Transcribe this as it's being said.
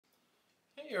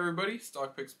Hey everybody,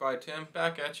 Stock Picks by Tim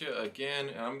back at you again,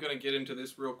 and I'm going to get into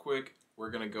this real quick. We're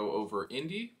going to go over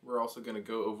Indi, we're also going to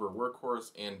go over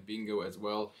Workhorse and Bngo as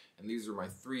well, and these are my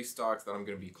three stocks that I'm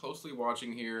going to be closely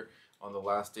watching here on the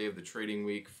last day of the trading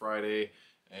week, Friday,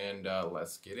 and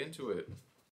let's get into it.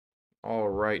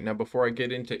 Alright, now before I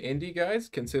get into Indi, guys,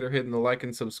 consider hitting the like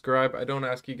and subscribe. I don't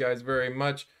ask you guys very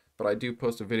much, but I do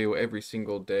post a video every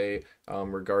single day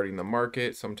regarding the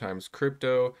market, sometimes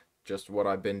crypto, just what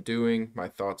I've been doing, my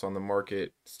thoughts on the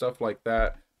market, stuff like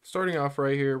that. Starting off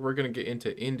right here, we're going to get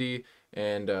into Indi,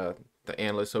 and the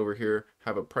analysts over here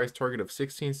have a price target of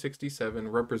 1667,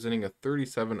 representing a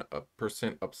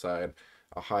 37% upside,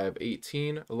 a high of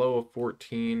 18, a low of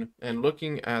 14. And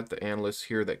looking at the analysts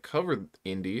here that covered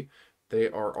Indi, they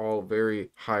are all very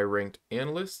high ranked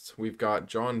analysts. We've got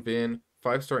John Vin,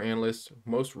 5-star analyst,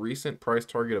 most recent price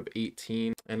target of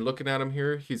 18. And looking at him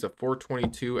here, he's a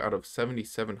 422 out of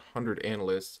 7,700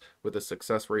 analysts with a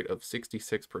success rate of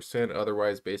 66%.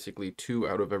 Otherwise, basically 2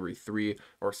 out of every 3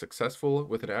 are successful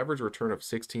with an average return of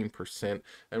 16%.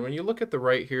 And when you look at the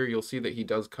right here, you'll see that he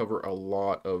does cover a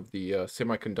lot of the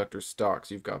semiconductor stocks.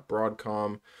 You've got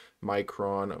Broadcom,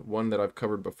 Micron, one that I've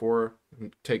covered before.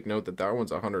 Take note that that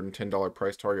one's a $110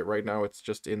 price target right now. It's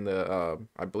just in the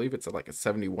I believe it's at like a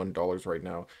 $71 right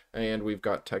now. And we've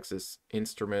got Texas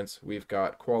Instruments, we've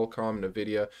got Qualcomm,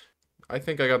 Nvidia. I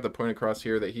think I got the point across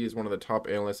here that he is one of the top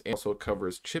analysts and also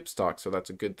covers chip stocks, so that's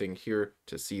a good thing here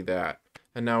to see that.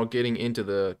 And now getting into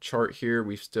the chart here,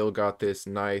 we've still got this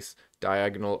nice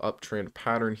diagonal uptrend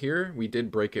pattern here. We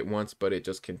did break it once, but it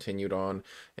just continued on.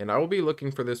 And I will be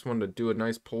looking for this one to do a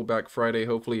nice pullback Friday.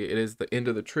 Hopefully it is the end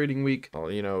of the trading week.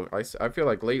 You know, I feel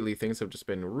like lately things have just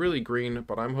been really green,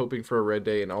 but I'm hoping for a red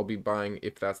day and I'll be buying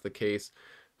if that's the case.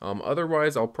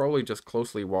 Otherwise, I'll probably just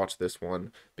closely watch this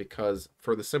one because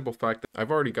for the simple fact that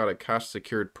I've already got a cash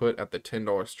secured put at the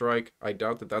 $10 strike. I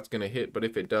doubt that that's going to hit, but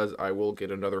if it does, I will get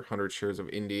another 100 shares of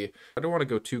Indi. I don't want to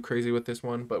go too crazy with this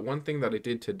one, but one thing that I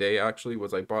did today actually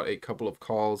was I bought a couple of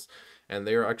calls, and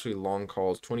they are actually long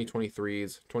calls,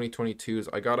 2023s, 2022s.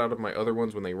 I got out of my other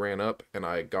ones when they ran up, and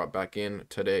I got back in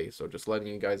today. So just letting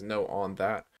you guys know on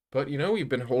that. But you know, we've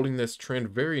been holding this trend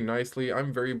very nicely.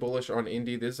 I'm very bullish on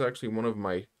Indi. This is actually one of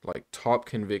my top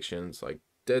convictions, like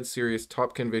dead serious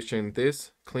top conviction.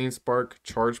 This CleanSpark,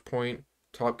 ChargePoint,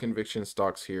 top conviction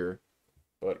stocks here.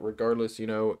 But regardless, you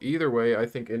know, either way, I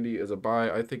think Indi is a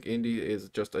buy. I think Indi is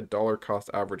just a dollar cost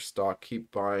average stock. Keep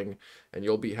buying and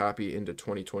you'll be happy into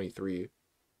 2023.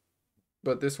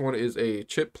 But this one is a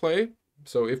chip play.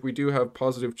 So if we do have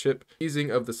positive chip easing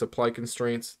of the supply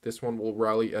constraints, this one will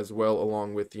rally as well,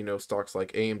 along with, you know, stocks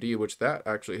like AMD, which that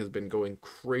actually has been going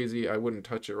crazy. I wouldn't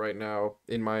touch it right now,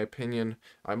 in my opinion.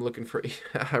 I'm looking for,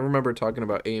 I remember talking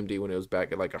about AMD when it was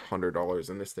back at like $100,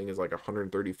 and this thing is like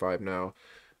 $135 now.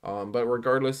 But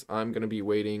regardless, I'm going to be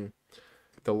waiting.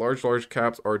 The large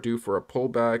caps are due for a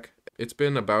pullback. It's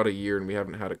been about a year and we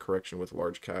haven't had a correction with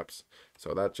large caps.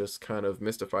 So that just kind of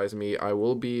mystifies me. I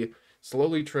will be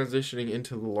slowly transitioning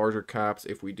into the larger caps.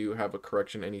 If we do have a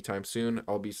correction anytime soon,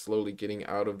 I'll be slowly getting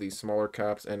out of these smaller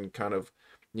caps and kind of,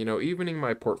 you know, evening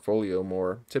my portfolio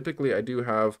more. Typically, I do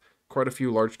have quite a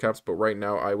few large caps, but right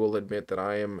now I will admit that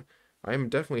I am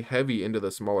definitely heavy into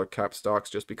the smaller cap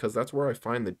stocks just because that's where I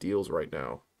find the deals right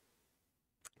now.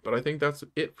 But I think that's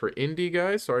it for Indi,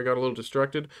 guys. Sorry, I got a little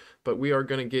distracted, but we are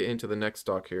going to get into the next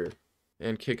stock here.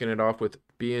 And kicking it off with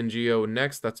Bngo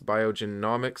next, that's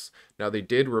Genomics. Now, they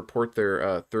did report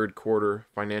their third quarter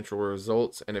financial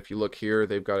results, and if you look here,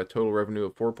 they've got a total revenue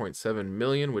of 4.7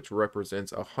 million, which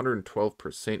represents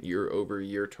 112%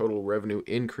 year-over-year total revenue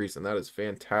increase, and that is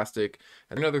fantastic.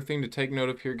 And another thing to take note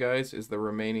of here, guys, is the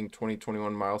remaining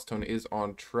 2021 milestone is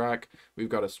on track. We've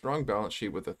got a strong balance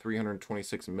sheet with a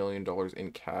 $326 million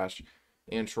in cash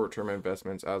and short-term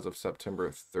investments as of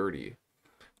September 30.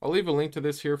 I'll leave a link to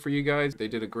this here for you guys. They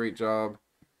did a great job.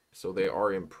 So they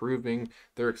are improving,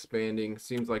 they're expanding,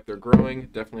 seems like they're growing.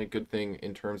 Definitely a good thing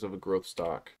in terms of a growth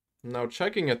stock. Now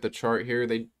checking at the chart here,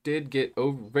 they did get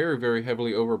very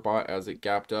heavily overbought as it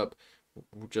gapped up,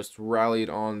 just rallied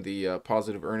on the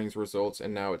positive earnings results,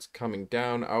 and now it's coming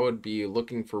down. I would be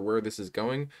looking for where this is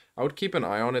going. I would keep an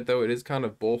eye on it though. It is kind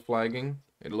of bull flagging.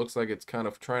 It looks like it's kind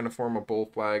of trying to form a bull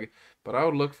flag, but I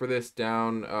would look for this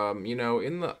down, you know,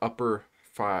 in the upper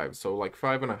 5, so like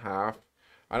 5.5.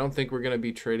 I don't think we're going to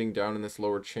be trading down in this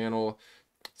lower channel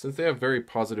since they have very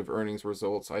positive earnings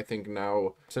results. I think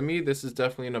now, to me, this is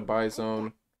definitely in a buy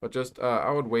zone, but just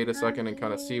I would wait a second and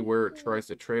kind of see where it tries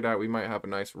to trade at. We might have a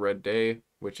nice red day,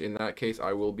 which in that case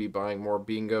I will be buying more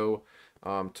Bngo.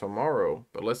 tomorrow.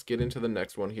 But let's get into the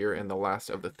next one here and the last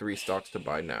of the 3 stocks to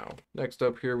buy now. Next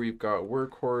up here, we've got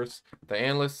Workhorse. The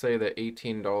analysts say that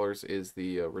 $18 is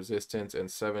the resistance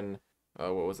and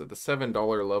what was it? The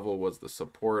 $7 level was the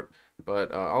support.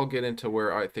 But I'll get into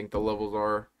where I think the levels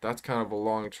are. That's kind of a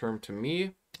long term to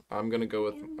me. I'm gonna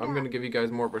give you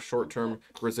guys more of a short-term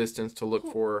resistance to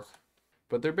look for.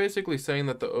 But they're basically saying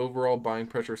that the overall buying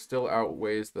pressure still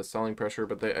outweighs the selling pressure,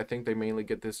 but I think they mainly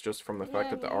get this just from the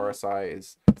fact that the RSI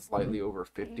is slightly over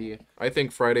 50. I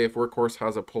think Friday, if Workhorse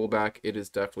has a pullback, it is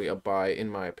definitely a buy in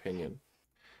my opinion.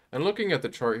 And looking at the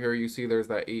chart here, you see there's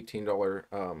that $18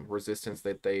 resistance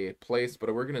that they placed,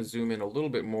 but we're going to zoom in a little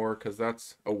bit more because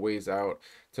that's a ways out.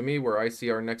 To me, where I see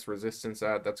our next resistance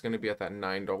at, that's going to be at that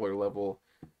 $9 level.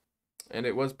 And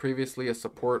it was previously a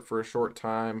support for a short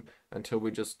time until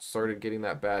we just started getting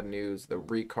that bad news, the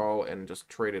recall, and just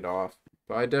traded off.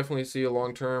 But I definitely see a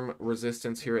long-term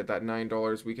resistance here at that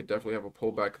 $9. We could definitely have a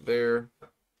pullback there.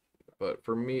 But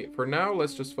for now,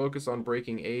 let's just focus on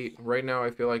breaking 8. Right now, I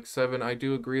feel like 7. I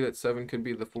do agree that 7 could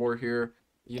be the floor here.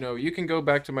 You know, you can go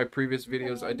back to my previous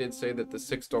videos. I did say that the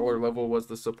 $6 level was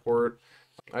the support.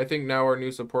 I think now our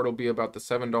new support will be about the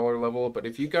 $7 level. But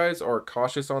if you guys are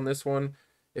cautious on this one,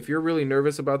 if you're really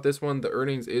nervous about this one, the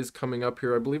earnings is coming up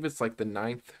here. I believe it's like the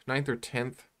 9th or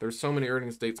 10th. There's so many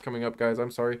earnings dates coming up, guys.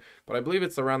 I'm sorry. But I believe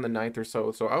it's around the 9th or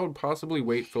so. So I would possibly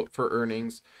wait for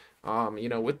earnings. You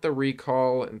know, with the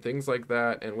recall and things like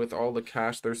that, and with all the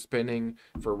cash they're spending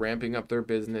for ramping up their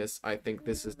business, I think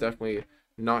this is definitely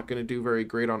not going to do very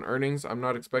great on earnings. I'm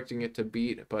not expecting it to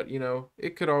beat, but, you know,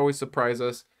 it could always surprise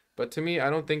us. But to me, I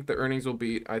don't think the earnings will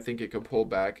beat. I think it could pull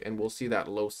back, and we'll see that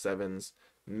low 7s.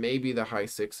 Maybe the high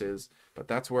 6s, but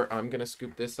that's where I'm gonna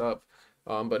scoop this up.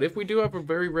 But if we do have a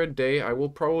very red day, I will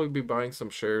probably be buying some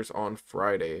shares on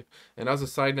Friday. And as a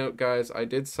side note, guys, I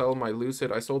did sell my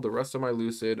Lucid. I sold the rest of my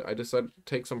Lucid. I decided to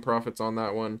take some profits on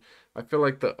that one. I feel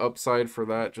like the upside for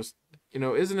that just, you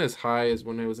know, isn't as high as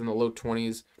when it was in the low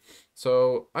 20s.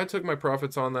 So I took my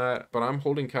profits on that, but I'm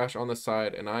holding cash on the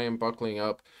side, and I am buckling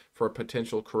up for a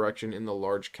potential correction in the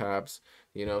large caps.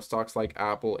 You know, stocks like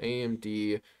Apple,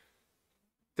 AMD,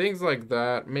 things like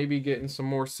that. Maybe getting some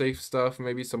more safe stuff,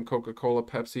 maybe some Coca-Cola,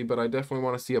 Pepsi, but I definitely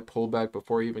want to see a pullback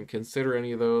before I even consider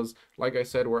any of those. Like I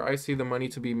said, where I see the money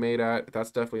to be made at, that's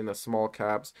definitely in the small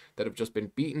caps that have just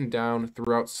been beaten down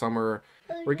throughout summer.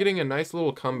 We're getting a nice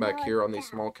little comeback here on these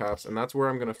small caps, and that's where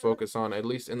I'm going to focus on, at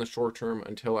least in the short term,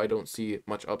 until I don't see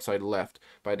much upside left.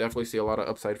 But I definitely see a lot of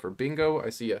upside for Bngo. I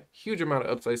see a huge amount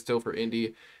of upside still for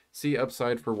Indi. See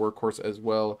upside for Workhorse as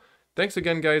well. Thanks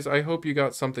again, guys. I hope you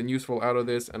got something useful out of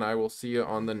this, and I will see you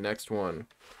on the next one.